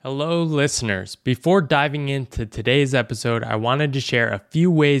Hello, listeners. Before diving into today's episode, I wanted to share a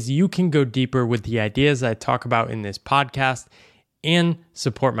few ways you can go deeper with the ideas I talk about in this podcast and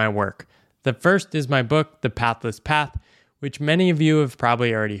support my work. The first is my book, The Pathless Path, which many of you have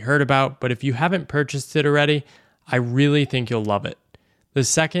probably already heard about, but if you haven't purchased it already, I really think you'll love it. The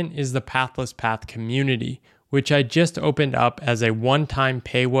second is the Pathless Path community, which I just opened up as a one-time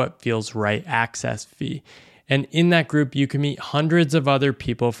pay what feels right access fee. And in that group, you can meet hundreds of other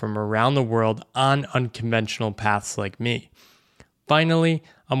people from around the world on unconventional paths like me. Finally,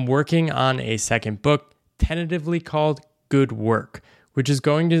 I'm working on a second book, tentatively called Good Work, which is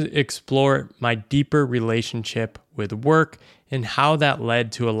going to explore my deeper relationship with work and how that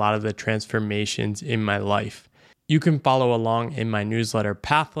led to a lot of the transformations in my life. You can follow along in my newsletter,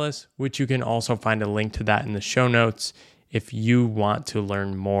 Pathless, which you can also find a link to that in the show notes if you want to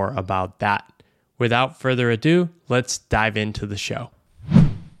learn more about that. Without further ado, let's dive into the show.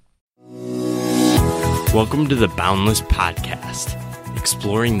 Welcome to the Boundless Podcast,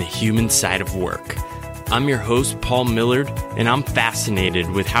 exploring the human side of work. I'm your host, Paul Millard, and I'm fascinated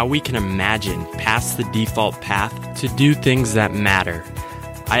with how we can imagine past the default path to do things that matter.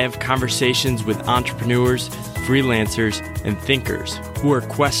 I have conversations with entrepreneurs, freelancers, and thinkers who are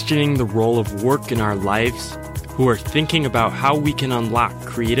questioning the role of work in our lives, who are thinking about how we can unlock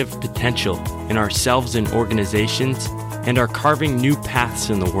creative potential in ourselves and organizations, and are carving new paths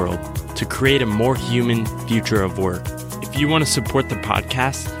in the world to create a more human future of work. If you want to support the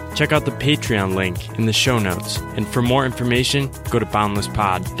podcast, check out the Patreon link in the show notes. And for more information, go to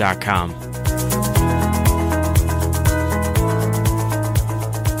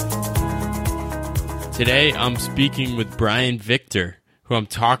boundlesspod.com. Today, I'm speaking with Brian Victor, who I'm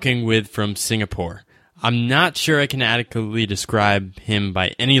talking with from Singapore. I'm not sure I can adequately describe him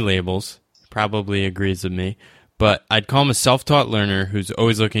by any labels, probably agrees with me, but I'd call him a self-taught learner who's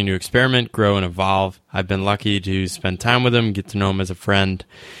always looking to experiment, grow, and evolve. I've been lucky to spend time with him, get to know him as a friend.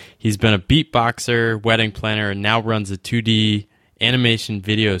 He's been a beatboxer, wedding planner, and now runs a 2D animation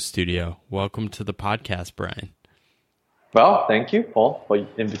video studio. Welcome to the podcast, Brian. Well, thank you, Paul, for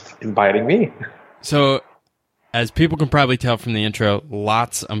inviting me. So, as people can probably tell from the intro,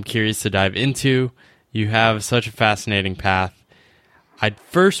 lots I'm curious to dive into. You have such a fascinating path. I'd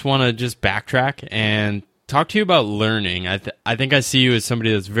first want to just backtrack and talk to you about learning. I think I see you as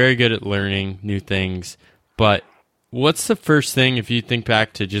somebody that's very good at learning new things, but what's the first thing, if you think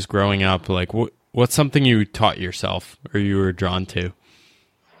back to just growing up, like what's something you taught yourself or you were drawn to?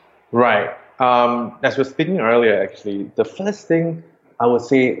 Right. As we were speaking earlier, actually, the first thing I would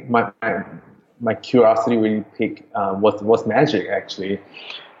say my curiosity really piqued was magic, actually.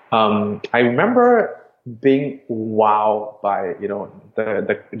 I remember being wowed by,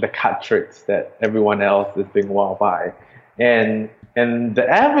 the card tricks that everyone else is being wowed by. And the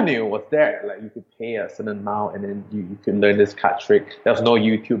avenue was there. Like, you could pay a certain amount and then you could learn this card trick. There was no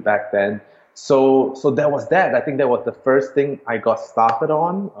YouTube back then. So that was that. I think that was the first thing I got started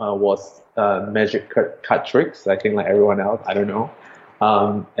on, was magic card tricks. I think like everyone else, I don't know.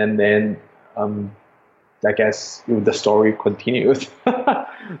 And then I guess the story continues.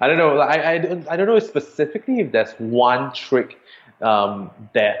 I don't know. I don't know specifically if there's one trick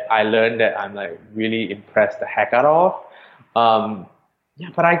that I learned that I'm like really impressed the heck out of.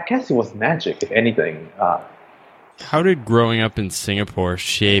 But I guess it was magic, if anything. How did growing up in Singapore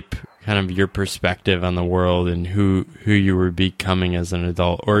shape kind of your perspective on the world and who you were becoming as an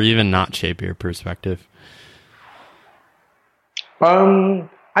adult, or even not shape your perspective? I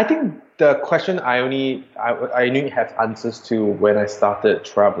think the question I only have answers to when I started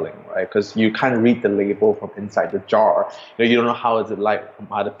traveling, right? Because you can't read the label from inside the jar. You don't know how is it like from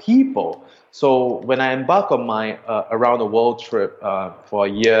other people. So when I embarked on my around the world trip for a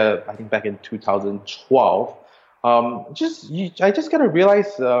year, I think back in 2012, I just kind of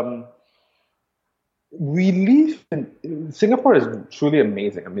realized we live in Singapore is truly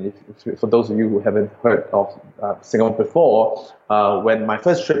amazing. I mean, if for those of you who haven't heard of Singapore before, when my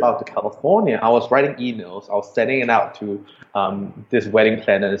first trip out to California, I was writing emails. I was sending it out to these wedding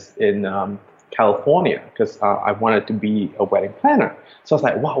planners in California because I wanted to be a wedding planner. So I was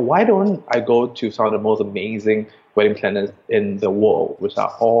like, wow, why don't I go to some of the most amazing wedding planners in the world, which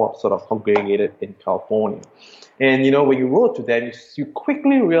are all sort of congregated in California. And when you wrote to them, you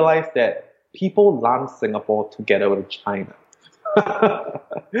quickly realize that people lump Singapore together with China.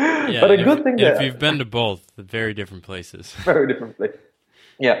 Yeah, but a good thing that if you've been to both, very different places. Very different places.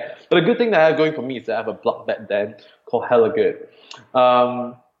 Yeah, but a good thing that I have going for me is that I have a blog back then called Hella Good.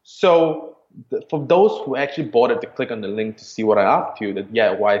 So for those who actually bothered to click on the link to see what I'm up to,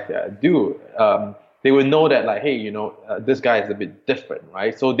 why I do, they would know that like, hey, this guy is a bit different,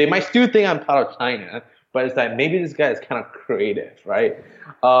 right? So they might still think I'm part of China, but it's like maybe this guy is kind of creative, right?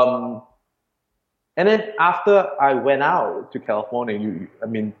 And then after I went out to California,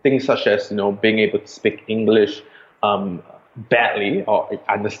 things such as being able to speak English badly or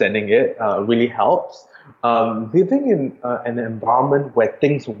understanding it really helps. Living in an environment where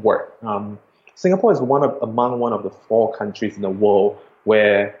things work. Singapore is among one of the 4 countries in the world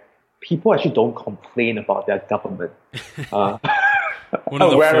where people actually don't complain about their government. One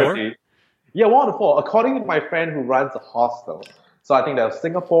of the 4? Yeah, one of the 4. According to my friend who runs a hostel. So I think there was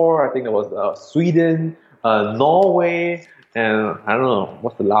Singapore, I think there was Sweden, Norway, and I don't know,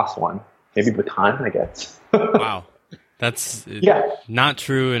 what's the last one? Maybe Bhutan, I guess. Wow. That's not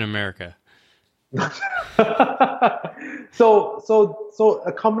true in America. So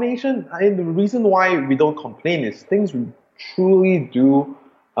a combination, and the reason why we don't complain is things truly do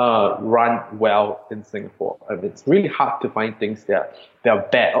run well in Singapore. It's really hard to find things that are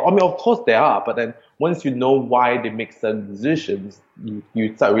bad. Of course they are, but then once you know why they make certain decisions,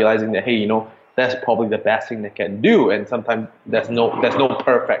 you start realizing that, hey, that's probably the best thing they can do. And sometimes there's no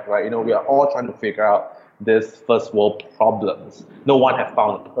perfect, right? We are all trying to figure out this first world problems. No one has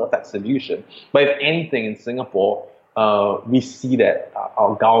found a perfect solution. But if anything in Singapore, we see that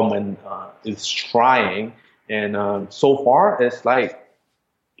our government is trying, and so far it's like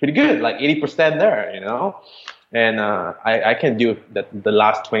pretty good, like 80% there, And I can do the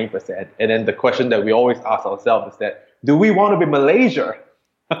last 20%. And then the question that we always ask ourselves is that, do we want to be Malaysia?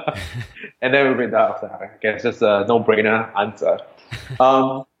 And then we I guess it's a no-brainer answer.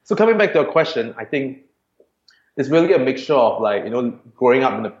 So coming back to a question, I think it's really a mixture of like, growing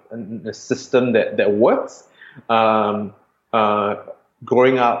up in a system that works, growing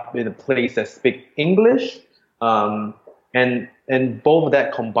up in a place that speaks English, and both of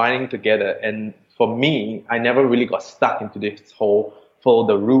that combining together. And for me, I never really got stuck into this whole follow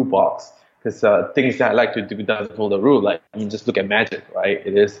the rule box, because things that I like to do doesn't follow the rule. Like, you just look at magic, right?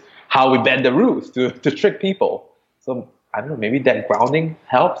 It is how we bend the rules to trick people. So I don't know, maybe that grounding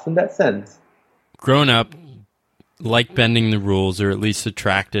helps in that sense. Growing up, like bending the rules, or at least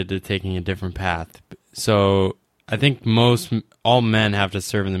attracted to taking a different path. So I think all men have to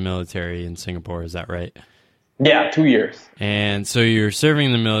serve in the military in Singapore. Is that right? Yeah, 2 years. And so you're serving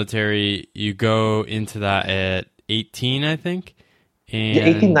in the military. You go into that at 18, I think. And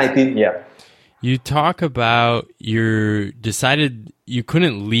 18, 19, yeah. You talk about you decided you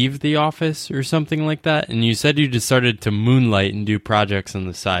couldn't leave the office or something like that, and you said you just started to moonlight and do projects on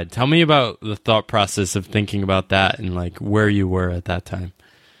the side. Tell me about the thought process of thinking about that and like where you were at that time.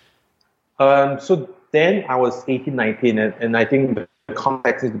 So then I was 18, 19, and I think the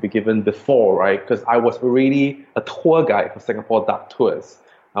context needs to be given before, right? Because I was already a tour guide for Singapore Duck Tours.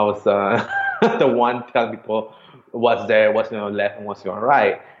 I was the one telling people what's there, what's on your left, and what's on your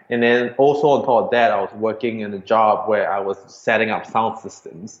right. And then also on top of that, I was working in a job where I was setting up sound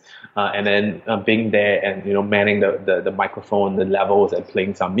systems, and then being there and manning the microphone, the levels, and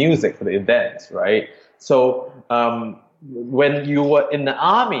playing some music for the events, right? So when you were in the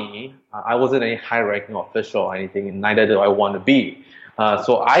army, I wasn't a high-ranking official or anything, and neither do I want to be.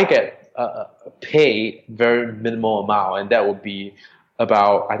 So I get paid very minimal amount, and that would be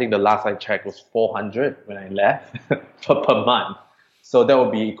about, I think the last I checked was 400 when I left per month. So that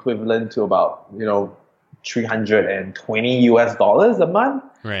would be equivalent to about, $320 US a month.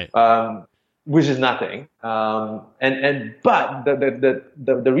 Right. Which is nothing. But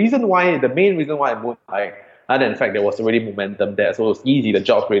the reason why, the main reason why I moved, other than the fact there was already momentum there, so it was easy, the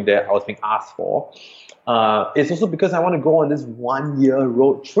job's already there, I was being asked for. It's also because I want to go on this 1 year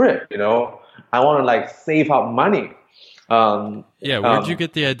road trip, I want to save up money. Where'd you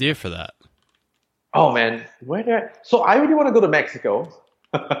get the idea for that? Oh man, so I really want to go to Mexico.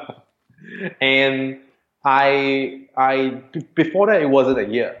 And before that, it wasn't a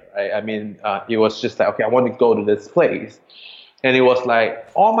year, right? It was just like, okay, I want to go to this place. And it was like,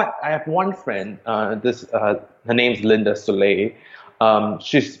 I have one friend, her name's Linda Soleil.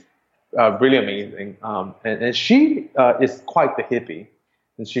 She's really amazing. And she is quite the hippie.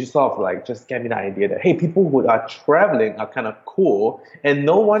 And she sort of just gave me the idea that, hey, people who are traveling are kind of cool, and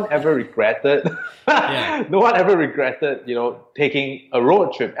no one ever regretted, taking a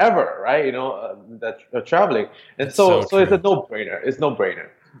road trip ever, right? That traveling, and so it's a no-brainer. It's no-brainer.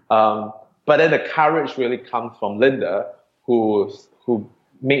 But then the courage really comes from Linda, who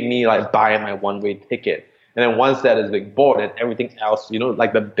made me buy my one-way ticket, and then once that is bought, and everything else,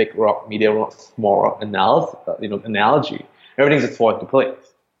 like the big rock, medium rock, small rock analogy, everything just falls into place.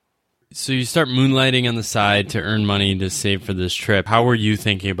 So you start moonlighting on the side to earn money to save for this trip. How were you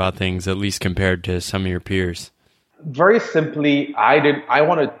thinking about things, at least compared to some of your peers? Very simply, I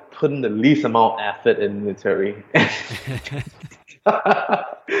want to put in the least amount of effort in military.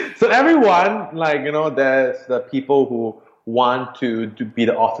 So everyone, like, there's the people who want to be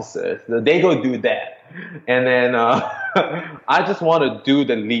the officers. They go do that. And then I just want to do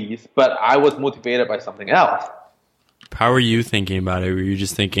the least, but I was motivated by something else. How were you thinking about it? Were you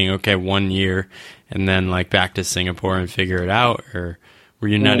just thinking, okay, 1 year and then like back to Singapore and figure it out? Or were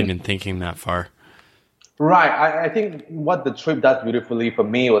you not even thinking that far? Right. I think what the trip does beautifully for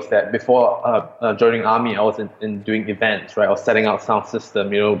me was that before joining Army, I was in doing events, right? I was setting out sound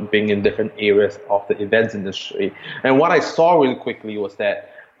system, being in different areas of the events industry. And what I saw really quickly was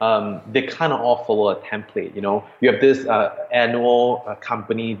that they kind of all follow a template, You have this annual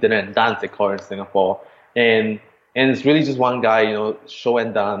company dinner and dance, they call it in Singapore. And it's really just one guy, show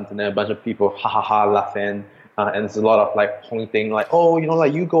and dance, and then a bunch of people, ha ha ha, laughing. And it's a lot of like pointing, like, oh,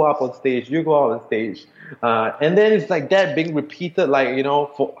 like you go up on stage, you go out on stage. And then it's like that being repeated, like,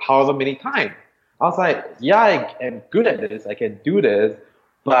 for however many times. I was like, yeah, I am good at this. I can do this,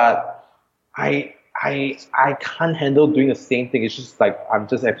 but I can't handle doing the same thing. It's just like, I'm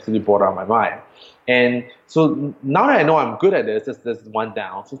just absolutely bored out of my mind. And so now that I know I'm good at this, there's one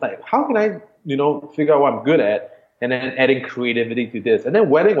down. So it's like, how can I, figure out what I'm good at? And then adding creativity to this. And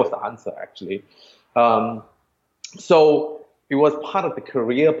then wedding was the answer, actually. So it was part of the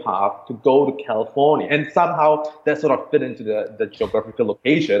career path to go to California. And somehow that sort of fit into the geographical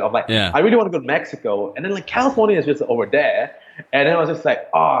location of like, I really want to go to Mexico. And then like California is just over there. And then I was just like,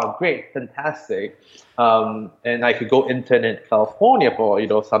 oh, great, fantastic. And I could go intern in California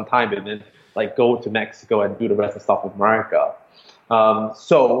for, some time and then like go to Mexico and do the rest of South America.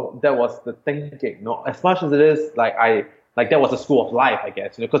 So that was the thinking. As much as it is like that was a school of life, I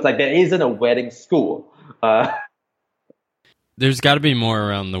guess, because like there isn't a wedding school. There's got to be more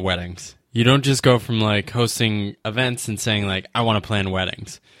around the weddings. You don't just go from like hosting events and saying like, I want to plan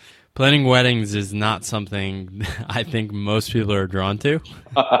weddings. Planning weddings is not something I think most people are drawn to.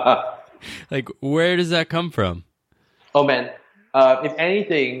 Like, where does that come from? Oh man, if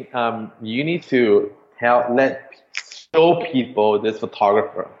anything, you need to show people this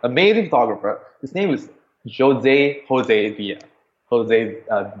photographer, amazing photographer. His name is Jose Villa.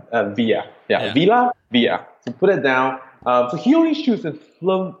 Villa. So put it down. So he only shoots in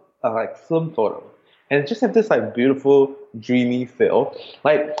film photo, and just have this like beautiful, dreamy feel.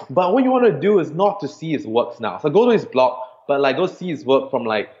 Like, but what you want to do is not to see his works now. So go to his blog, but like go see his work from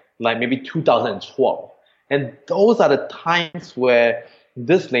like maybe 2012. And those are the times where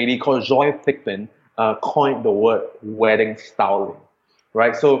this lady called Joy Thickman coined the word wedding styling,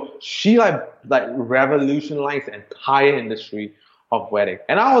 right? So she like revolutionized the entire industry of wedding.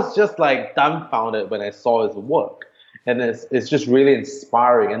 And I was just like dumbfounded when I saw his work. And it's just really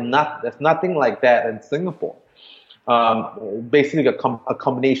inspiring. And there's nothing like that in Singapore. Basically a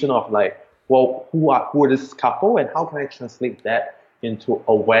combination of like, well, who are this couple and how can I translate that into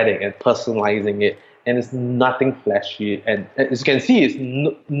a wedding and personalizing it? And it's nothing flashy. And as you can see,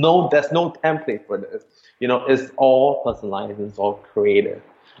 there's no template for this. It's all personalized, it's all creative.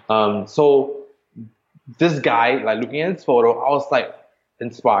 So this guy, like looking at his photo, I was like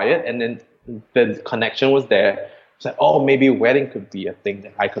inspired, and then the connection was there. It's like, oh, maybe a wedding could be a thing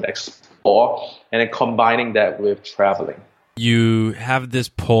that I could explore, and then combining that with traveling. You have this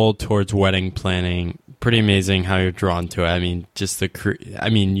pull towards wedding planning. Pretty amazing how you're drawn to it. I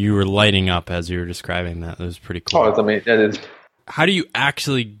mean, you were lighting up as you were describing that. It was pretty cool. Oh, it's amazing. It is. How do you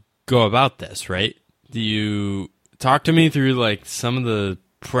actually go about this, right? Do you talk to me through like some of the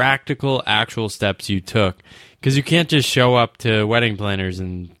practical, actual steps you took? Because you can't just show up to wedding planners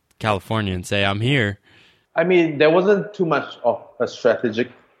in California and say, I'm here. I mean, there wasn't too much of a strategic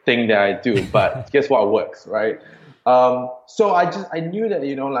thing that I do, but guess what works, right? So I knew that,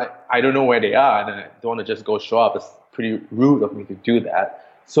 like, I don't know where they are and I don't want to just go show up. It's pretty rude of me to do that.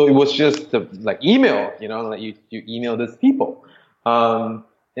 So it was just like email, like you email these people. And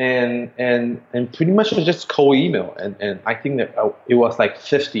pretty much it just cold email. And I think that it was like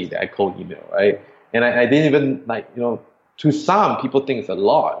 50 that I cold email, right? And I didn't even like, to some people think it's a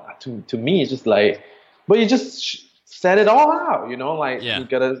lot. To me, it's just like, but you just set it all out, you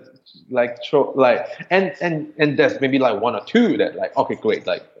gotta like throw like, and there's maybe like one or two that like, okay, great.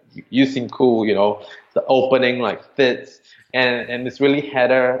 Like you seem cool, the opening like fits. And it's really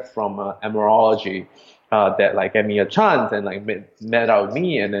Heather from Emerology that like gave me a chance and like met out with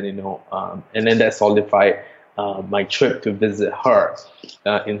me, and then and then that solidified my trip to visit her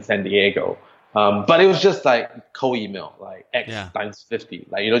in San Diego. But it was just like cold email, like X Yeah. times 50.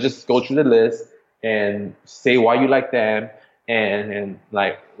 Like, just go through the list and say why you like them and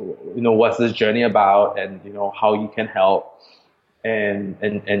like, what's this journey about and, how you can help. And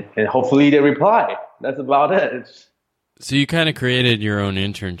hopefully they reply. That's about it. So you kind of created your own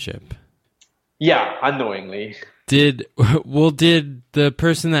internship. Yeah, unknowingly. Did the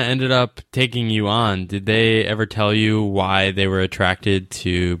person that ended up taking you on, did they ever tell you why they were attracted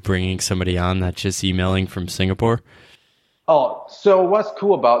to bringing somebody on that's just emailing from Singapore? Oh, so what's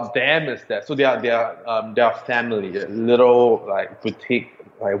cool about them is that they are family, a little like boutique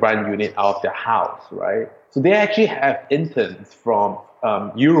like run unit out of their house, right? So they actually have interns from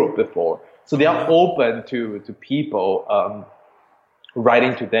Europe before, so they are open to people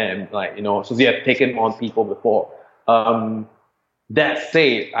writing to them, like so they have taken on people before. That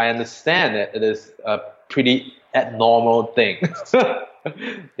said, I understand that it is a pretty abnormal thing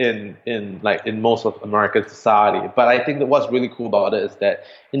in most of American society. But I think that what's really cool about it is that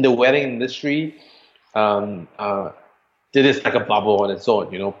in the wedding industry, it is like a bubble on its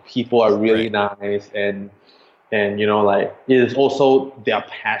own. People are really nice and like it is also their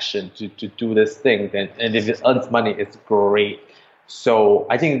passion to do this thing. And if it earns money, it's great. So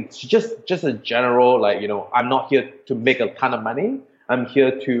I think it's just a general, like, I'm not here to make a ton of money. I'm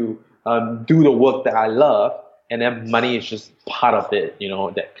here to do the work that I love, and then money is just part of it,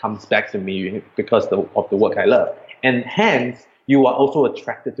 that comes back to me because of the work I love. And hence, you are also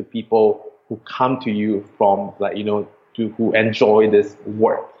attracted to people who come to you from, like, who enjoy this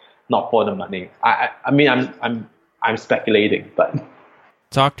work, not for the money. I mean, I'm speculating, but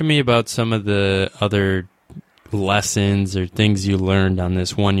talk to me about some of the other lessons or things you learned on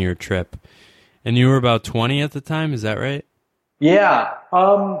this 1-year trip. And you were about 20 at the time, is that right? Yeah.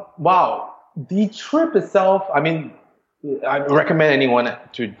 Wow. The trip itself, I mean, I recommend anyone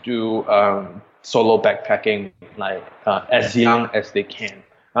to do solo backpacking like as young as they can,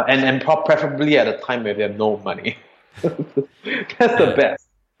 and preferably at a time where they have no money. That's the best.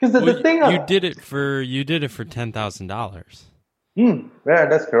 Because the thing you did it for $10,000. Yeah,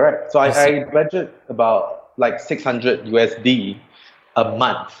 that's correct. So I budget about like 600 USD a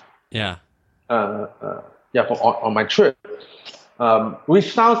month. Yeah. On my trip,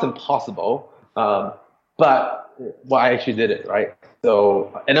 which sounds impossible, but I actually did it, right?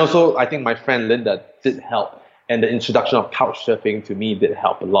 So, and also I think my friend Linda did help, and the introduction of couch surfing to me did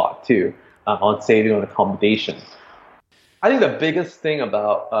help a lot too, on saving on accommodation. I think the biggest thing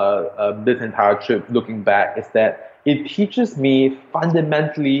about this entire trip, looking back, is that it teaches me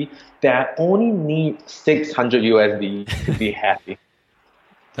fundamentally that I only need 600 USD to be happy.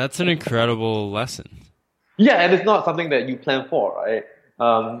 That's an incredible lesson. Yeah, and it's not something that you plan for, right?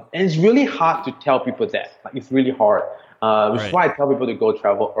 And it's really hard to tell people that. Like, it's really hard, which is why I tell people to go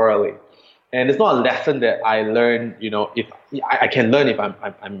travel early. And it's not a lesson that I learn, if I can learn if I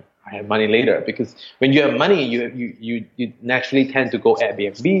have money later, because when you have money, you naturally tend to go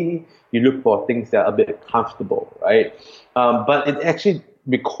Airbnb. You look for things that are a bit comfortable, right? But it actually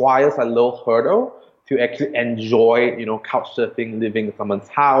requires a low hurdle to actually enjoy, couch surfing, living in someone's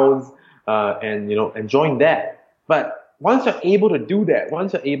house, and enjoying that. But once you're able to do that,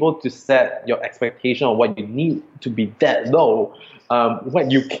 once you're able to set your expectation on what you need to be that low,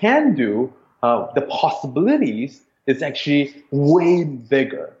 what you can do, the possibilities is actually way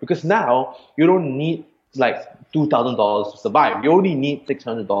bigger, because now you don't need like $2,000 to survive. You only need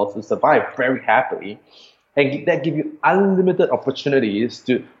 $600 to survive very happily. And that gives you unlimited opportunities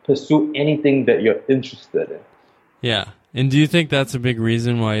to pursue anything that you're interested in. Yeah. And do you think that's a big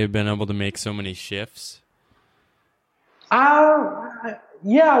reason why you've been able to make so many shifts? Yeah.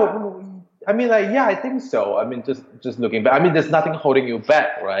 I mean, I think so. I mean, just looking back, I mean, there's nothing holding you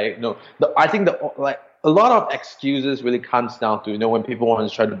back, right? No, I think a lot of excuses really comes down to, when people want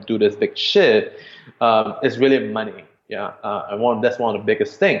to try to do this big shit, it's really money. Yeah. That's one of the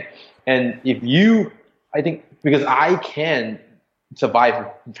biggest things. And I think because I can survive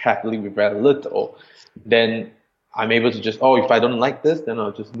happily with very little, then I'm able to just, if I don't like this, then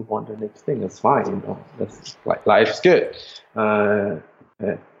I'll just move on to the next thing. It's fine. That's like, life's good. But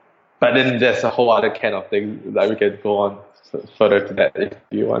then there's a whole other can of things that we can go on further to that if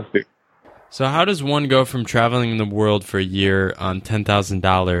you want to. So how does one go from traveling the world for a year on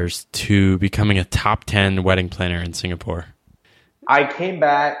 $10,000 to becoming a top 10 wedding planner in Singapore? I came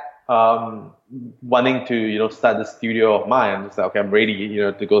back wanting to, start the studio of mine. Just like, okay, I'm ready,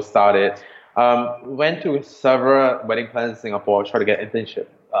 to go start it. Went to several wedding planners in Singapore, tried to get internship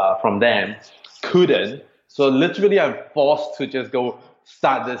from them. Couldn't. So literally I'm forced to just go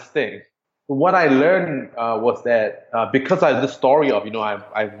start this thing. What I learned was that because I have the story of,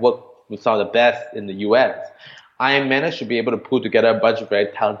 I've worked with some of the best in the US. I managed to be able to pull together a bunch of very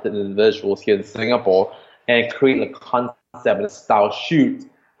talented individuals here in Singapore and create a concept and a style shoot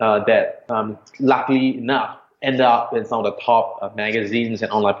that luckily enough ended up in some of the top magazines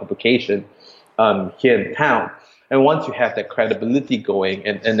and online publications here in town. And once you have that credibility going,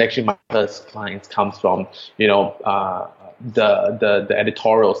 and actually my first clients comes from, the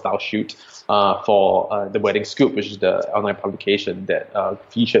editorial style shoot for the Wedding Scoop, which is the online publication that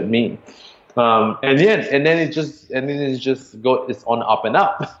featured me. And then it's on up and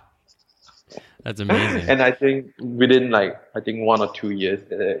up. That's amazing. And I think within 1 or 2 years,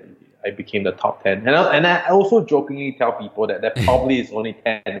 I became the top 10. And I also jokingly tell people that there probably is only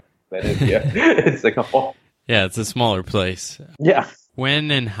 10 planners here in Singapore. Yeah, it's a smaller place. Yeah.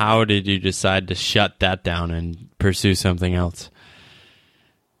 When and how did you decide to shut that down and pursue something else?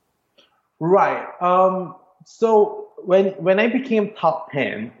 Right. So when I became top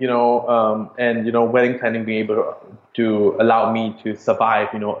 10, wedding planning being able to allow me to survive,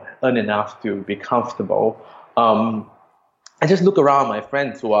 earn enough to be comfortable, I just look around my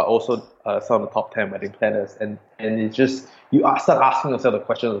friends who are also some of the top 10 wedding planners, and it's just, you start asking yourself the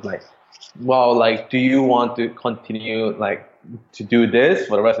question of do you want to continue to do this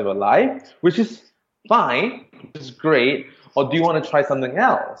for the rest of your life, which is fine, which is great, or do you want to try something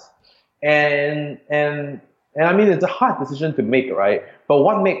else? And I mean, it's a hard decision to make, right? But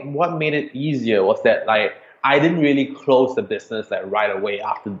what made it easier was that I didn't really close the business right away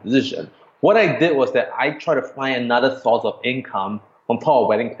after the decision. What I did was that I tried to find another source of income on top of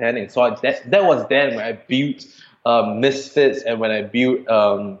wedding planning. So that was then when I built Misfits and when I built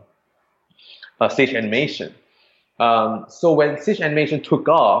Sage Animation. So when Sage Animation took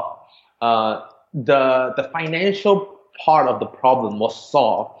off, the financial part of the problem was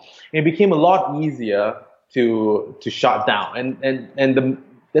solved. It became a lot easier to shut down. And then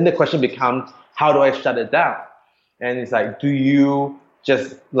the question becomes, how do I shut it down? And it's do you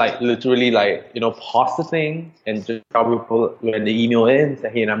just literally pause the thing and just tell people when they email in, say,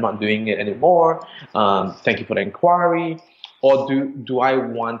 hey, I'm not doing it anymore. Thank you for the inquiry. Or do I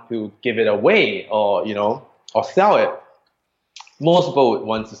want to give it away or sell it? Most people would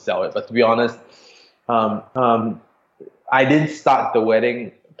want to sell it, but to be honest, I didn't start the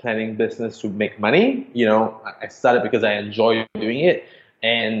wedding planning business to make money. I started because I enjoy doing it,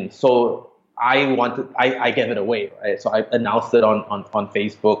 and so I gave it away, right? So I announced it on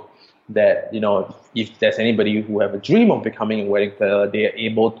Facebook that if there's anybody who have a dream of becoming a wedding planner, they are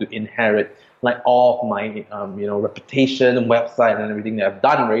able to inherit all of my reputation and website and everything that I've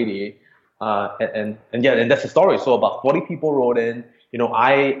done already. And that's the story. So about 40 people wrote in.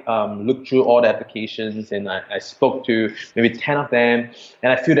 I looked through all the applications and I spoke to maybe 10 of them,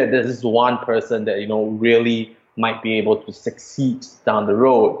 and I feel that there's this one person that really might be able to succeed down the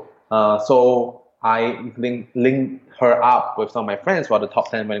road. So I linked her up with some of my friends who are the top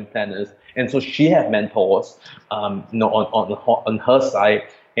 10 wedding planners, and so she had mentors, on her side,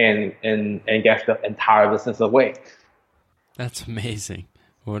 and gave the entire business away. That's amazing.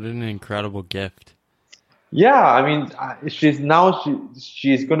 What an incredible gift. Yeah, I mean, she's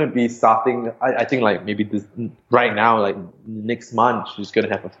going to be starting. I think maybe this right now, next month, she's going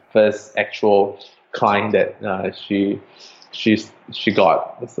to have her first actual client that she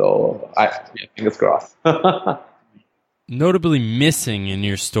got. So fingers crossed. Notably missing in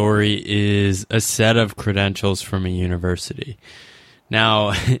your story is a set of credentials from a university.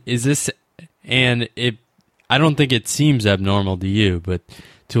 Now, is this, and I don't think it seems abnormal to you, but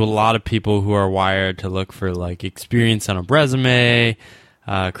to a lot of people who are wired to look for experience on a resume,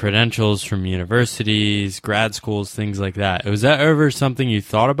 credentials from universities, grad schools, things like that. Was that ever something you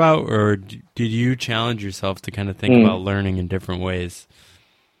thought about, or did you challenge yourself to kind of think about learning in different ways?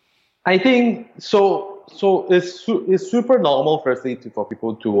 I think so. So it's super normal, firstly, for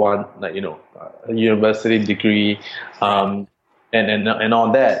people to want a university degree, and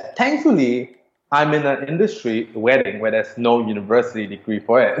all that. Thankfully, I'm in an industry, wedding, where there's no university degree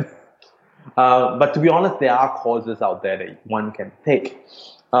for it. But to be honest, there are courses out there that one can take.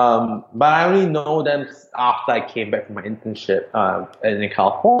 But I only know them after I came back from my internship in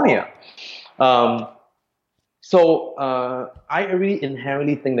California. So I really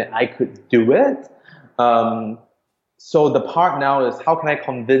inherently think that I could do it. So the part now is, how can I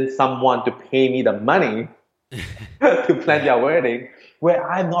convince someone to pay me the money to plan their wedding, where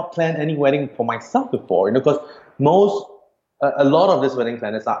I've not planned any wedding for myself before? Because a lot of these wedding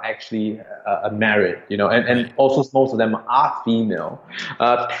planners are actually married, and also most of them are female.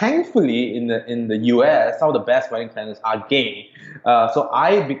 Thankfully, in the US, some of the best wedding planners are gay. So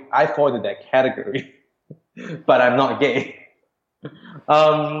I fall into that category, but I'm not gay.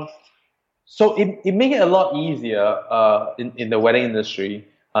 So it makes it a lot easier in the wedding industry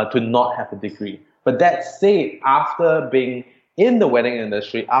to not have a degree. But that said, after being in the wedding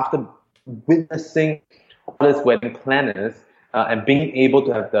industry, after witnessing all these wedding planners and being able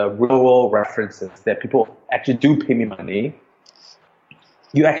to have the real world references that people actually do pay me money,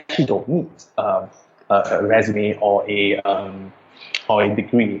 you actually don't need a resume or a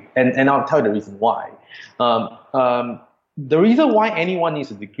degree. And I'll tell you the reason why. The reason why anyone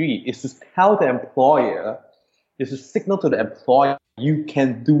needs a degree is to tell the employer, is to signal to the employer you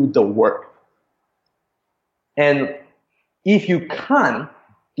can do the work. And if you can't,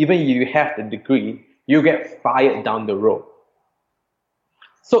 even if you have the degree, you get fired down the road.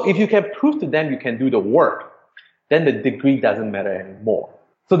 So if you can prove to them you can do the work, then the degree doesn't matter anymore.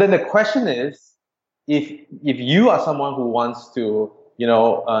 So then the question is, if you are someone who wants to,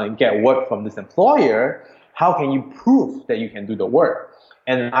 get work from this employer, how can you prove that you can do the work?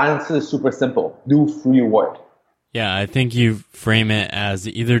 And the answer is super simple: do free work. Yeah, I think you frame it as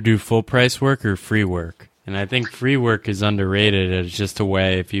either do full price work or free work. And I think free work is underrated as just a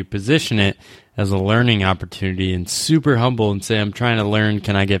way, if you position it as a learning opportunity and super humble and say, I'm trying to learn,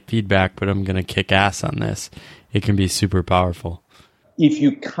 can I get feedback, but I'm going to kick ass on this, it can be super powerful. If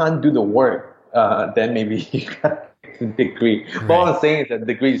you can't do the work, then maybe you can't get a degree. Right. What I'm saying is that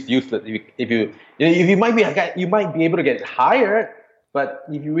degree is useless. If you might be able to get hired, but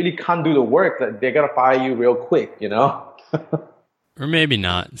if you really can't do the work, they're going to fire you real quick, Or maybe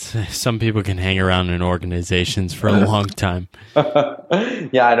not. Some people can hang around in organizations for a long time.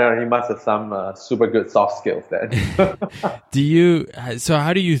 Yeah, I don't know. You must have some super good soft skills then. So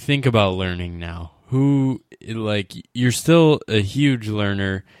how do you think about learning now? You're still a huge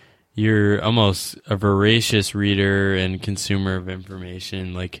learner. You're almost a voracious reader and consumer of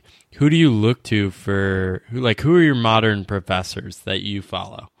information. Like, who do you look to who are your modern professors that you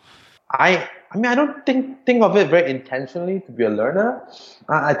follow? I don't think of it very intentionally to be a learner.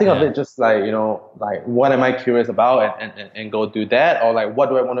 I think of it just like, what am I curious about and go do that, or like what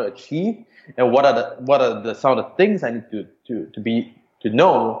do I want to achieve, and what are the some of the things I need to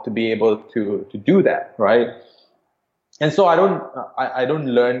know to be able to do that, right? And so I don't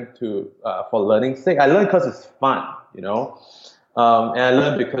learn for learning's sake. I learn because it's fun, and I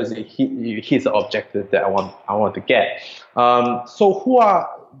learn because it hits the objective that I want to get. So who are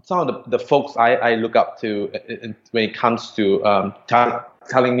some of the folks I look up to when it comes to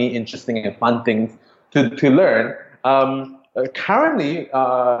telling me interesting and fun things to learn? Currently,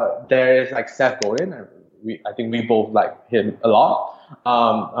 there is like Seth Godin. I think we both like him a lot.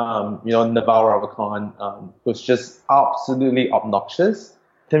 Naval Ravikant, who's just absolutely obnoxious.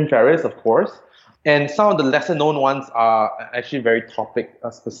 Tim Ferriss, of course. And some of the lesser known ones are actually very topic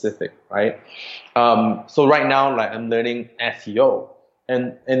specific, right? So right now, like I'm learning SEO,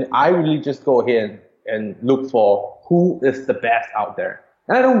 and I really just go ahead and look for who is the best out there.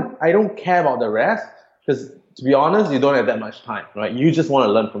 And I don't care about the rest, because to be honest, you don't have that much time, right? You just want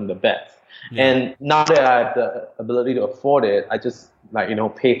to learn from the best. Yeah. And now that I have the ability to afford it, I just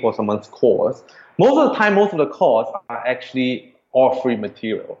pay for someone's course. Most of the time, most of the course are actually all free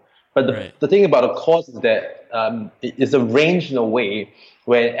material. But the thing about a course is that it is arranged in a way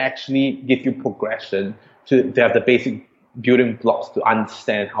where it actually gives you progression to have the basic building blocks to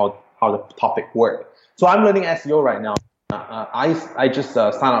understand how the topic works. So I'm learning SEO right now. I just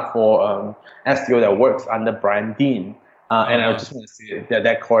signed up for SEO that works under Brian Dean. And I just want to say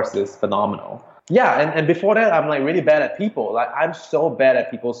that course is phenomenal. Yeah, and before that, I'm like really bad at people. Like I'm so bad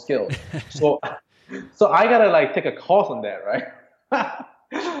at people skills. So I gotta take a course on that, right?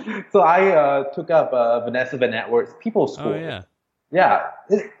 So I took up Vanessa Van Atwood's People School. Oh yeah.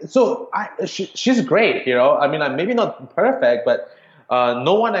 So she's great, I mean, like maybe not perfect, but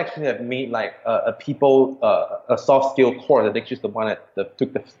no one actually have made like a soft skill course. I think she's the one that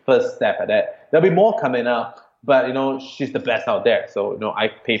took the first step at that. There'll be more coming up. But, she's the best out there. So, I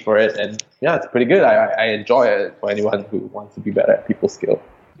pay for it. And, yeah, it's pretty good. I enjoy it for anyone who wants to be better at people skill.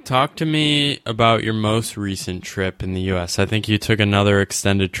 Talk to me about your most recent trip in the U.S. I think you took another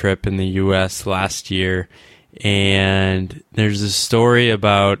extended trip in the U.S. last year. And there's a story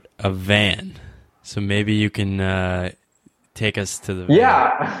about a van. So maybe you can take us to the van.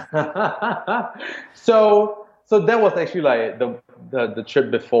 Yeah. So that was actually like the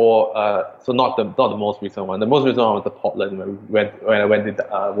trip before. So not the most recent one. The most recent one was the Portland when I went to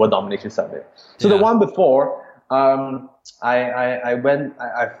the World Domination Summit. So the one before, I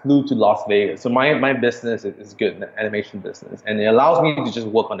flew to Las Vegas. So my business is good, an animation business, and it allows me to just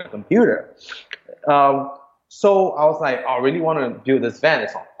work on the computer. So I was like, I really want to build this van.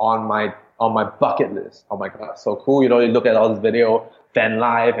 It's on my bucket list. Oh my god, so cool! You look at all this video van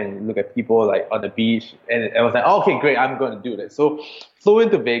life and look at people like on the beach. And I was like, oh, okay, great, I'm going to do this. So flew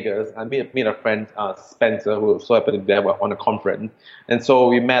into Vegas. I meet a friend, Spencer, who so happened to be there on a conference. And so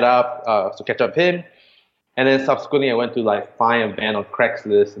we met up to catch up with him. And then subsequently, I went to like find a van on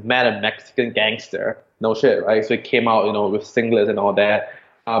Craigslist, met a Mexican gangster. No shit, right? So he came out, with singlets and all that.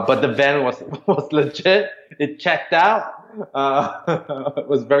 But the van was legit. It checked out. It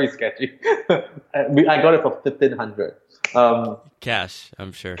was very sketchy. I got it for $1,500. Cash,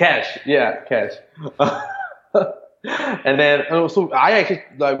 I'm sure. Cash, yeah, cash. And then so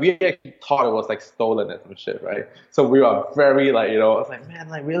we actually thought it was like stolen and some shit, right? So we were very like, I was like, man,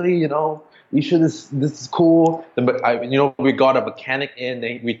 like really, you should, this is cool. We got a mechanic in,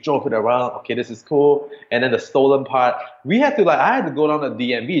 we drove it around. Okay, this is cool. And then the stolen part, I had to go down to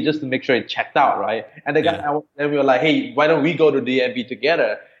DMV just to make sure it checked out, right? And and we were like, hey, why don't we go to DMV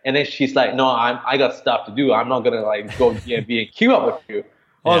together? And then she's like, no, I got stuff to do. I'm not gonna like go to DMV and queue up with you.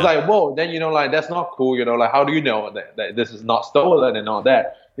 I was like, whoa, then, that's not cool. Like, how do you know that this is not stolen and all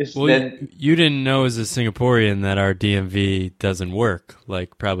that? You didn't know as a Singaporean that our DMV doesn't work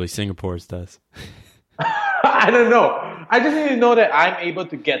like probably Singapore's does. I don't know. I just need to know that I'm able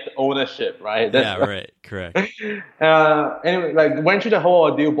to get the ownership, right? Right. Correct. Anyway, like, went through the whole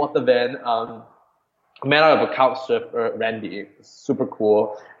ordeal, bought the van, met out of a couch surfer, Randy, super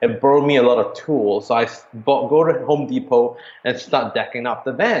cool, and borrowed me a lot of tools. So I go to Home Depot and start decking up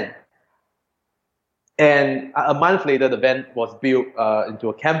the van. And a month later, the van was built into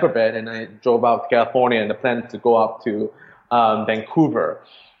a camper van, and I drove out to California and the plan to go up to Vancouver.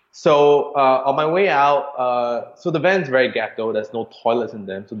 So on my way out, so the van's very ghetto. There's no toilets in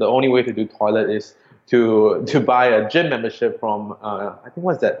them. So the only way to do toilet is to buy a gym membership from, I think,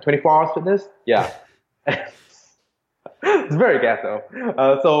 what's that, 24 Hours Fitness? Yeah. It's very ghetto.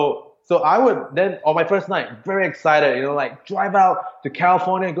 So I would then, on my first night, very excited, like drive out to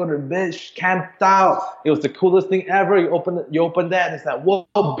California, go to the beach, camped out. It was the coolest thing ever. You open that and it's like,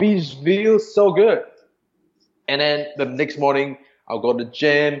 whoa, beach view, so good. And then the next morning, I'll go to the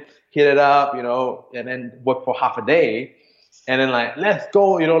gym, hit it up, and then work for half a day. And then like, let's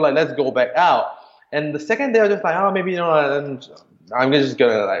go, let's go back out. And the second day, I was just like, oh, maybe, I'm just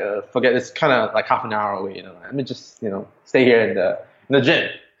gonna like forget. It's kind of like half an hour away. Let me just stay here in the gym,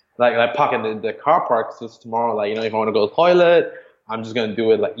 like park in the car park. So tomorrow, like if I want to go to the toilet, I'm just gonna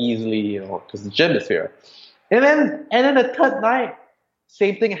do it like easily, because the gym is here. And then the third night,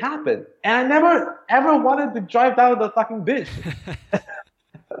 same thing happened, and I never ever wanted to drive down to the fucking beach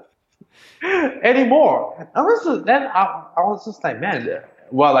anymore. I was just like, man,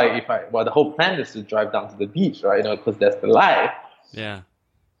 well, like the whole plan is to drive down to the beach, right? Because that's the life. Yeah.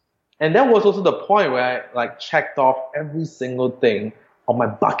 And that was also the point where I like checked off every single thing on my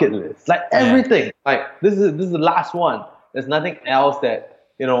bucket list, like everything. Yeah. Like this is the last one. There's nothing else that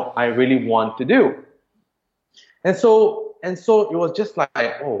I really want to do. And so it was just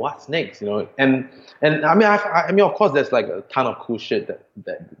like, oh, what's next? And I mean, of course, there's like a ton of cool shit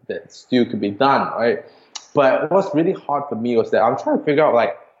that still could be done, right? But what's really hard for me was that I'm trying to figure out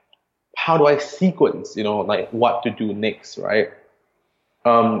like, how do I sequence, like what to do next, right?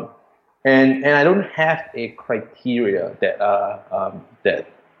 And I don't have a criteria that I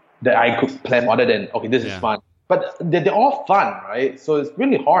could plan other than, okay, this is fun. But they're all fun, right? So it's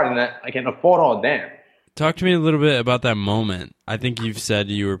really hard, and I can afford all of them. Talk to me a little bit about that moment. I think you've said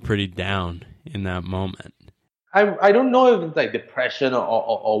you were pretty down in that moment. I don't know if it's like depression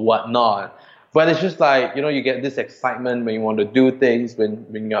or whatnot, but it's just like, you get this excitement when you want to do things,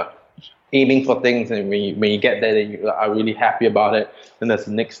 when you're aiming for things, and when you get there, then you are really happy about it. Then there's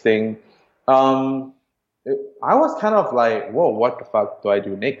the next thing. I was kind of like, whoa, what the fuck do I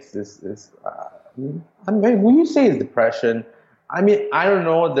do next? I mean, will you say it's depression? I mean, I don't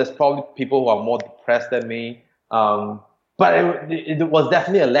know. There's probably people who are more depressed than me. But it was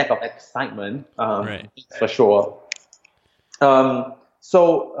definitely a lack of excitement, right, for sure. So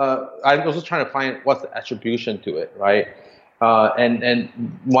I'm also trying to find what's the attribution to it, right? And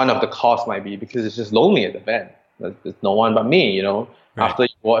one of the cause might be because it's just lonely at the band. There's no one but me, Right. After you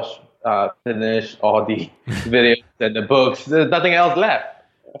finish all the videos and the books, there's nothing else left.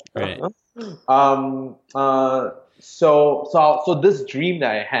 Right. So this dream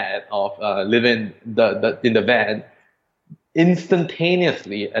that I had of living in the van,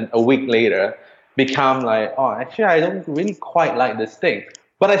 instantaneously and a week later become like, oh, actually I don't really quite like this thing.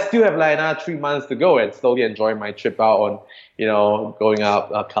 But I still have like another 3 months to go and slowly enjoy my trip out on, going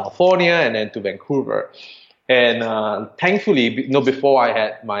out California and then to Vancouver. And thankfully, before I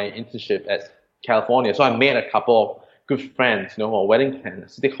had my internship at California, so I made a couple of good friends, who are wedding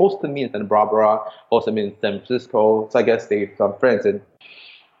planners. So they hosted me in Santa Barbara, hosted me in San Francisco. So I guess they become friends, and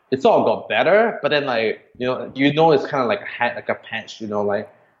it's all got better. But then it's kind of like a patch, like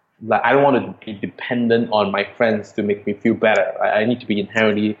I don't want to be dependent on my friends to make me feel better. I need to be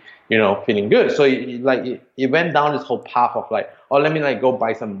inherently, feeling good. So it went down this whole path of like, oh, let me like go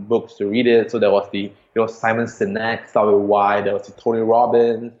buy some books to read it. So there was the Simon Sinek, Start with Why. There was the Tony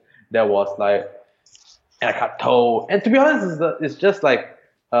Robbins. There was like Eckhart Tolle. And to be honest, it's just like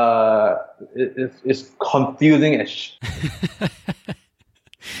it's confusing as.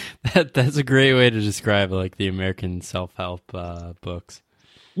 That's a great way to describe like the American self-help books.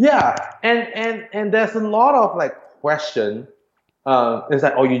 Yeah, and there's a lot of like question. It's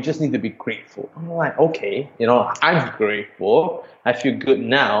like, oh, you just need to be grateful. I'm like, okay, I'm grateful. I feel good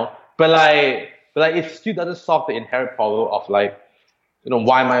now, but it still doesn't solve the inherent problem of like,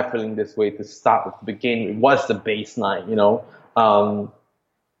 why am I feeling this way to start with, to begin with? What's the baseline? How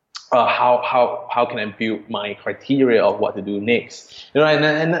can I build my criteria of what to do next? And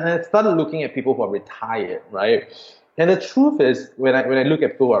I started looking at people who are retired, right? And the truth is, when I look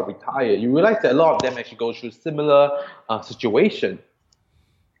at people who are retired, you realize that a lot of them actually go through similar situation.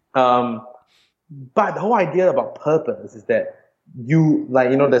 But the whole idea about purpose is that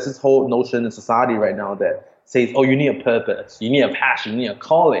there's this whole notion in society right now that says, oh, you need a purpose, you need a passion, you need a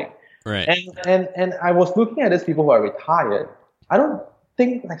calling. Right. And I was looking at these people who are retired. I don't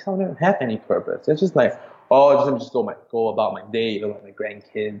think like some of them have any purpose. It's just like, oh, just go about my day, with my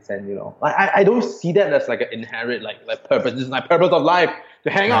grandkids, and I don't see that as like an inherent like purpose. This is my purpose of life, to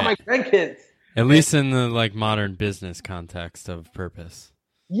hang out with my grandkids. At least in the like modern business context of purpose.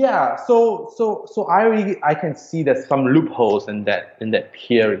 Yeah. So I can see there's some loopholes in that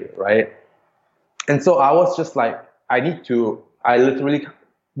period, right? And so I was just like, I literally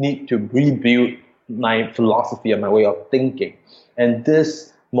need to rebuild my philosophy and my way of thinking. And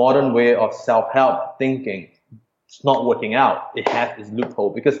this modern way of self-help thinking, it's not working out. It has its loophole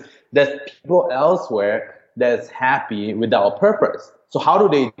because there's people elsewhere that's happy without a purpose. So how do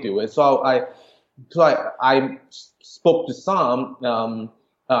they do it? So I spoke to some,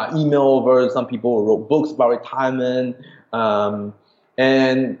 email over some people who wrote books about retirement, and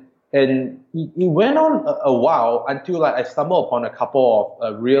it went on a while until I stumbled upon a couple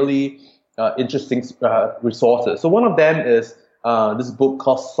of really interesting resources. So one of them is this book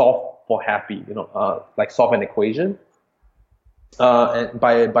called Solve for Happy, like solve an equation, and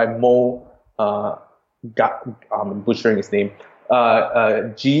by Mo, I'm butchering his name,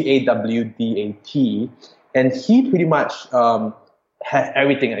 Gawdat, and he pretty much has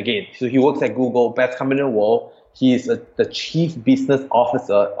everything again. So he works at Google, best company in the world. He is the chief business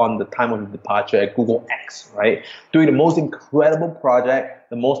officer on the time of his departure at Google X, right? Doing the most incredible project,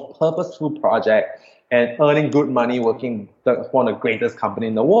 the most purposeful project, and earning good money working for one of the greatest company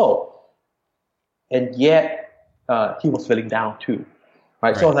in the world. And yet, he was feeling down too,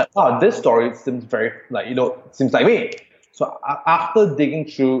 right? So I was like, oh, this story seems very, seems like me. So after digging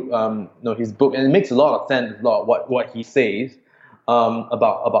through, his book, and it makes a lot of sense, a lot of what he says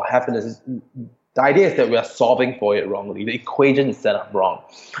about happiness. The idea is that we are solving for it wrongly. The equation is set up wrong.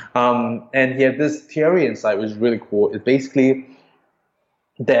 And he had this theory inside, which is really cool. It's basically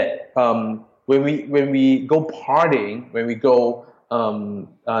that when we go partying, when we go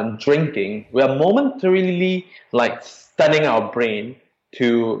drinking, we are momentarily stunning our brain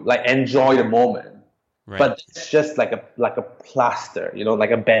to enjoy the moment. Right. But it's just like a plaster,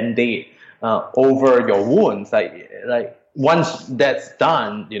 like a Band-Aid over your wounds. Like once that's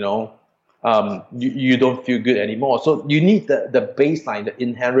done, you don't feel good anymore. So you need the baseline, the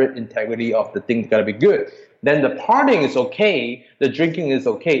inherent integrity of the thing gotta be good. Then the partying is okay, the drinking is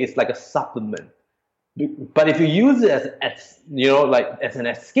okay. It's like a supplement. But if you use it as an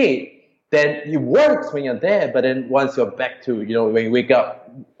escape, then it works when you're there. But then once you're back to when you wake up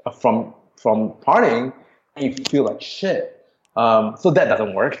from partying, you feel like shit. So that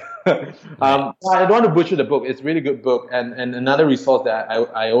doesn't work. I don't want to butcher the book. It's a really good book. And another resource that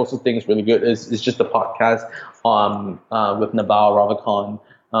I also think is really good is just the podcast with Naval Ravikant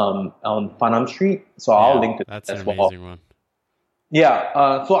on Farnham Street. So I'll link to that as well. That's an amazing one.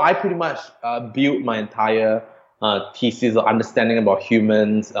 Yeah. So I pretty much built my entire thesis of understanding about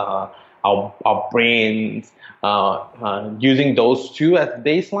humans, our brains, using those two as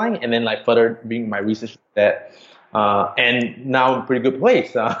baseline, and then further being my research that. And now in a pretty good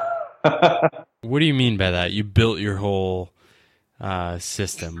place. What do you mean by that? You built your whole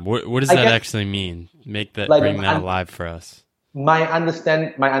system. What does that actually mean? Bring that alive for us. My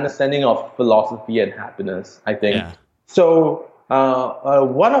understanding of philosophy and happiness, I think. Yeah. So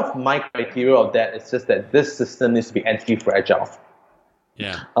One of my criteria of that is just that this system needs to be anti-fragile.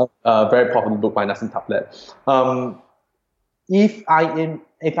 Yeah. Very popular book by Nassim Taleb. If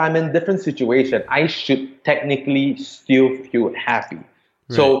I'm in different situation, I should technically still feel happy. Right.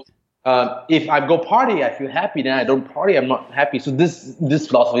 So if I go party, I feel happy. Then I don't party, I'm not happy. So this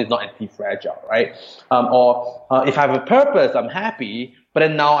philosophy is not anti-fragile, right? Or if I have a purpose, I'm happy. But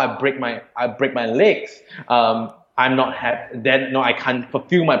then now I break my legs. I'm not happy. Then no, I can't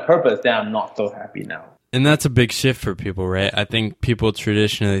fulfill my purpose. Then I'm not so happy now. And that's a big shift for people, right? I think people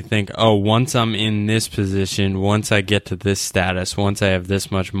traditionally think, oh, once I'm in this position, once I get to this status, once I have this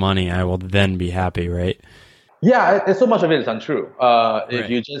much money, I will then be happy, right? Yeah, and so much of it is untrue. If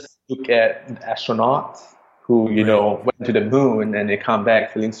you just look at astronauts who, went to the moon and they come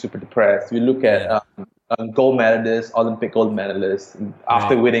back feeling super depressed. You look at gold medalists, Olympic gold medalists,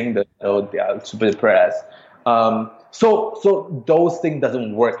 after winning they are super depressed. So those things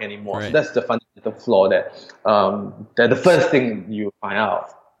doesn't work anymore. Right. So that's the fundamental flaw that the first thing you find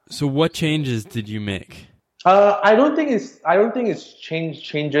out. So what changes did you make? I don't think it's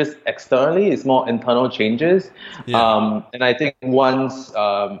changes externally. It's more internal changes. Yeah. And I think once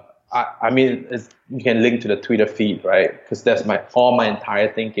you can link to the Twitter feed, right? Because that's all my entire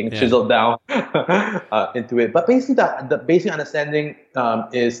thinking chiseled down into it. But basically, the basic understanding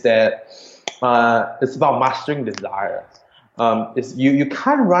is that it's about mastering desire. You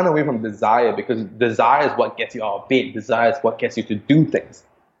can't run away from desire because desire is what gets you out of bed. Desire is what gets you to do things.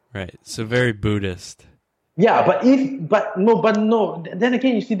 Right. So very Buddhist. Yeah, but no. Then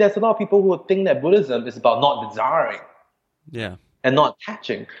again, you see, there's a lot of people who think that Buddhism is about not desiring. Yeah. And not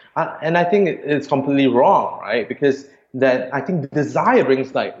attaching. And I think it's completely wrong, right? Because that I think desire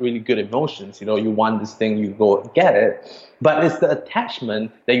brings like really good emotions. You want this thing, you go get it. But it's the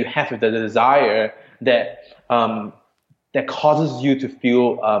attachment that you have with the desire that causes you to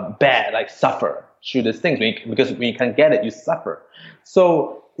feel bad, like suffer through these things. Because when you can't get it, you suffer.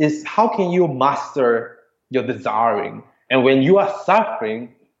 So it's how can you master your desiring? And when you are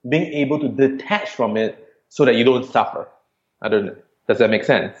suffering, being able to detach from it so that you don't suffer. I don't know. Does that make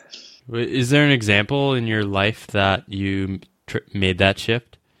sense? Is there an example in your life that you made that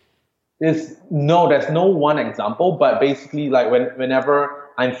shift? There's no one example, but basically, like whenever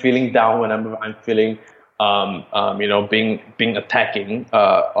I'm feeling down, whenever I'm feeling, being attacking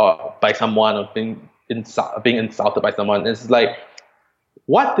or by someone, or being insulted by someone, it's like,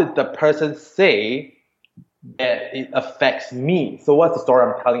 what did the person say that it affects me? So what's the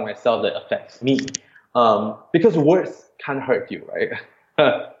story I'm telling myself that affects me? Because words can't hurt you, right?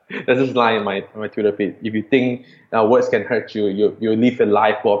 There's this line in my Twitter feed. If you think words can hurt you, you live a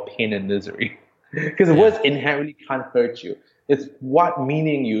life full of pain and misery. Because words inherently can't hurt you. It's what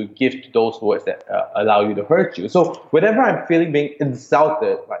meaning you give to those words that allow you to hurt you. So whenever I'm feeling being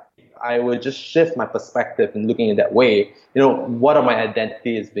insulted, like I would just shift my perspective and looking in that way. What of my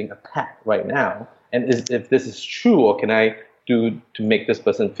identity is being attacked right now, and if this is true, or can I do to make this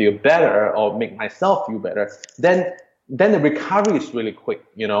person feel better or make myself feel better? Then the recovery is really quick.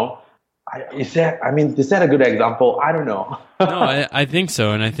 Is that a good example? I don't know. No, I think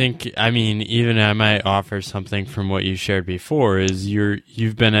so. And I think, even I might offer something from what you shared before is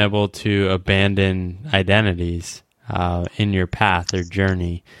you've been able to abandon identities in your path or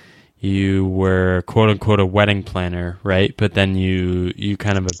journey. You were quote unquote a wedding planner, right? But then you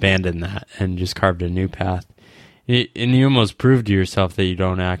kind of abandoned that and just carved a new path. And you almost proved to yourself that you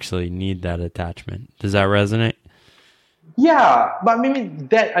don't actually need that attachment. Does that resonate? Yeah, but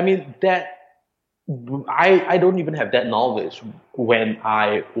I don't even have that knowledge when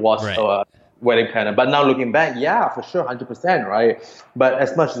I was a wedding planner. But now looking back, yeah, for sure, 100%, right? But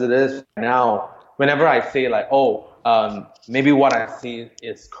as much as it is now, whenever I say like, maybe what I see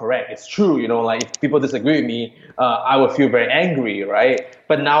is correct, it's true, like if people disagree with me, I will feel very angry, right?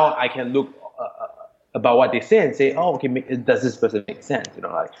 But now I can look about what they say and say, okay, does this person make sense?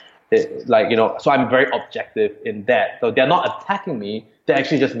 So I'm very objective in that. So they're not attacking me. They're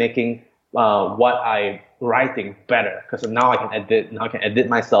actually just making what I'm writing better. Because now I can edit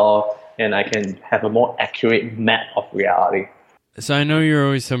myself, and I can have a more accurate map of reality. So I know you're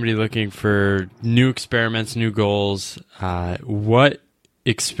always somebody looking for new experiments, new goals. What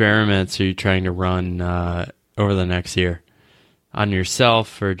experiments are you trying to run over the next year? On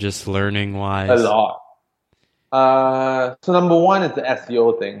yourself or just learning wise? A lot. So number one is the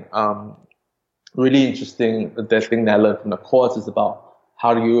SEO thing. Really interesting. The thing that I learned from the course is about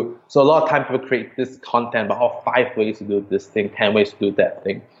so a lot of time people create this content about 5 ways to do this thing, 10 ways to do that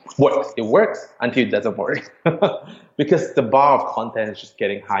thing. It works until it doesn't work. Because the bar of content is just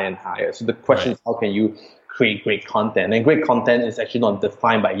getting higher and higher. So the question is, how can you create great content. And great content is actually not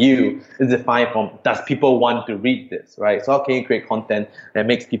defined by you. It's defined from, does people want to read this, right? So how can you create content that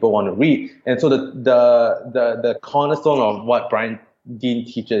makes people want to read? And so the cornerstone of what Brian Dean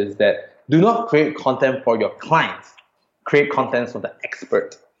teaches is that do not create content for your clients. Create content for the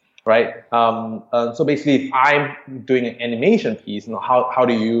expert, right? So basically, if I'm doing an animation piece, how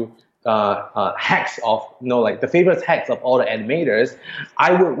do you hacks of, like the favorite hacks of all the animators,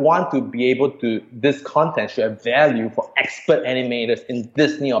 I would want to be able to, this content should have value for expert animators in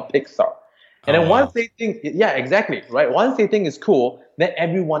Disney or Pixar. And then once they think, yeah, exactly, right? Once they think it's cool, then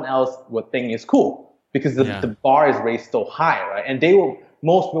everyone else would think it's cool because the bar is raised so high, right? And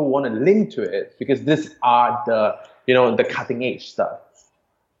most people want to link to it because these are the cutting edge stuff.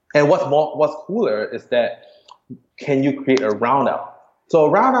 And what's cooler is that can you create a roundup? So a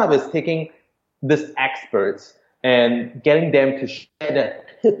roundup is taking these experts and getting them to share their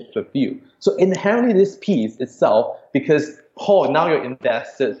tips with you. So inherently this piece itself, because Paul, now you're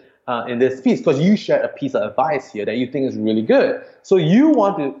invested in this piece because you shared a piece of advice here that you think is really good. So you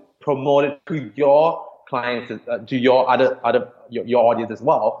want to promote it to your clients, to your your audience as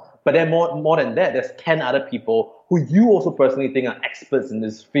well. But then more than that, there's 10 other people who you also personally think are experts in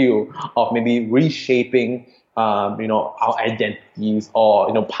this field of maybe reshaping our identities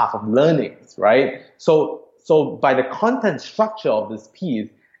or, path of learnings, right? So by the content structure of this piece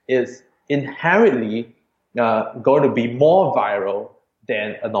is inherently going to be more viral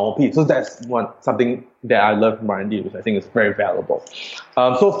than a normal piece. So that's something that I love from R&D, which I think is very valuable.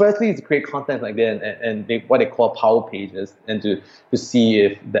 So firstly, to create content like that and what they call power pages and to see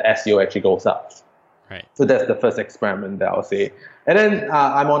if the SEO actually goes up. Right. So that's the first experiment that I'll say. And then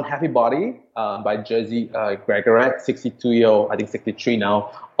I'm on Happy Body by Jerzy Gregorek, 62-year-old, I think 63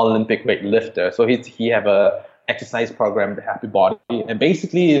 now, Olympic weightlifter. So he have a exercise program, the Happy Body, and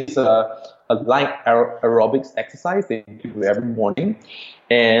basically it's a light aerobics exercise they do every morning,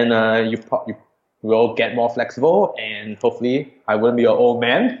 and you will get more flexible, and hopefully I wouldn't be an old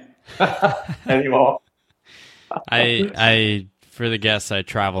man anymore. I for the guests, I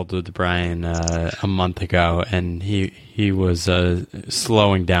traveled with Brian a month ago, and he was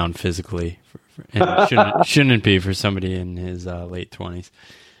slowing down physically, and shouldn't be for somebody in his late 20s.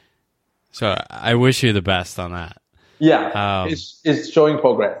 So I wish you the best on that. Yeah, it's showing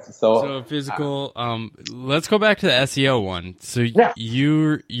progress. So physical. Let's go back to the SEO one. So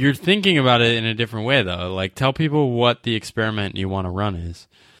you're thinking about it in a different way though. Like, tell people what the experiment you want to run is.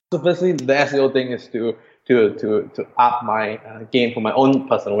 So firstly, the SEO thing is to up my game for my own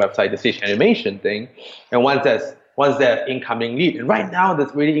personal website, the Stage Animation thing. And once there's incoming lead, and right now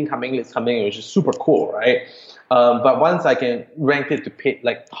there's really incoming leads coming in, which is super cool, right? But once I can rank it to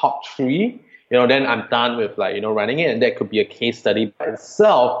like top 3, then I'm done with running it, and that could be a case study by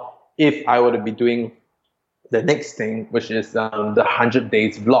itself if I were to be doing the next thing, which is the 100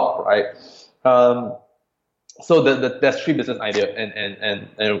 days vlog, right? So there's 3 business ideas,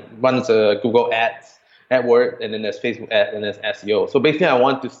 and one's Google Ads, AdWords, and then there's Facebook Ads, and there's SEO. So basically, I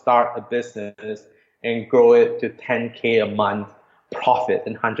want to start a business and grow it to 10K a month profit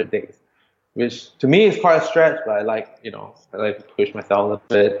in 100 days. Which to me is quite a stretch, but I like to push myself a little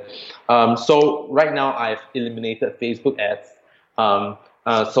bit. So right now I've eliminated Facebook ads.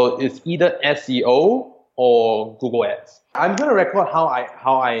 So it's either SEO or Google Ads. I'm gonna record how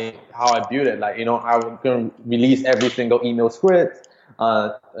I build it. I'm gonna release every single email script,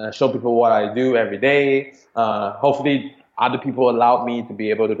 show people what I do every day. Hopefully other people allow me to be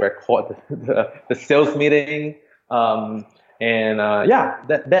able to record the sales meeting. That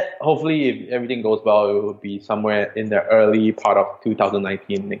hopefully, if everything goes well, it will be somewhere in the early part of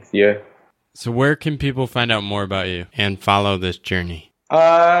 2019 next year. So where can people find out more about you and follow this journey? Go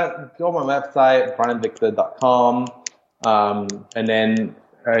on my website, brianvictor.com. And then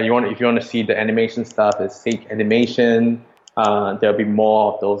if you want to see the animation stuff, it's Sage Animation. There'll be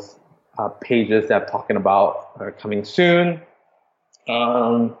more of those pages that I'm talking about coming soon.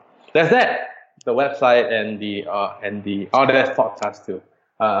 That's that. The website and the there's podcasts too.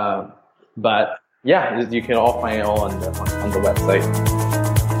 But yeah, you can all find it all on the website.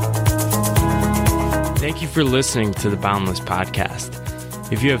 Thank you for listening to the Boundless Podcast.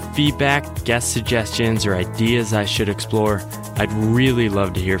 If you have feedback, guest suggestions, or ideas I should explore, I'd really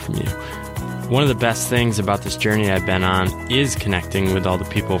love to hear from you. One of the best things about this journey I've been on is connecting with all the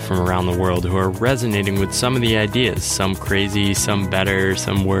people from around the world who are resonating with some of the ideas, some crazy, some better,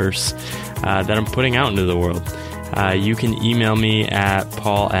 some worse, that I'm putting out into the world. You can email me at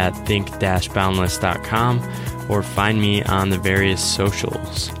paul@think-boundless.com or find me on the various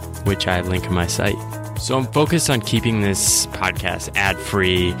socials, which I link in my site. So I'm focused on keeping this podcast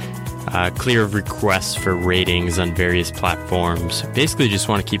ad-free, clear of requests for ratings on various platforms. Basically just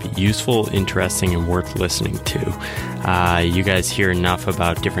want to keep it useful, interesting, and worth listening to. You guys hear enough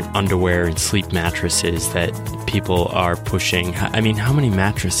about different underwear and sleep mattresses that people are pushing. I mean, how many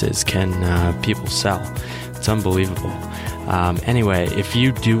mattresses can people sell? It's unbelievable. Anyway, if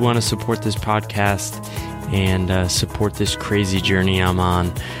you do want to support this podcast and support this crazy journey I'm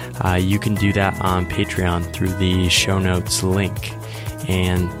on, you can do that on Patreon through the show notes link.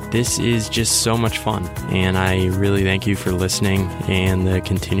 And this is just so much fun, and I really thank you for listening and the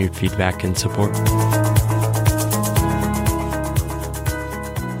continued feedback and support.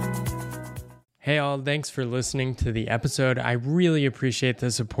 Hey all, thanks for listening to the episode. I really appreciate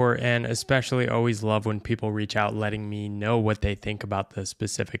the support and especially always love when people reach out letting me know what they think about the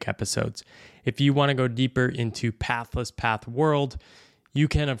specific episodes. If you want to go deeper into Pathless Path world, you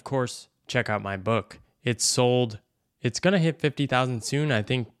can of course check out my book. It's sold. It's going to hit 50,000 soon. I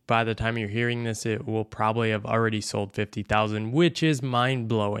think by the time you're hearing this, it will probably have already sold 50,000, which is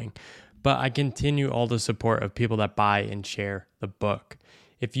mind-blowing. But I continue all the support of people that buy and share the book.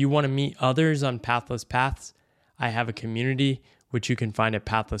 If you want to meet others on Pathless Paths, I have a community, which you can find at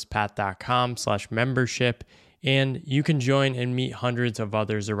pathlesspath.com/membership. And you can join and meet hundreds of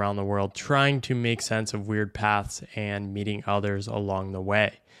others around the world trying to make sense of weird paths and meeting others along the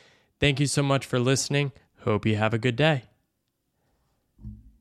way. Thank you so much for listening. Hope you have a good day.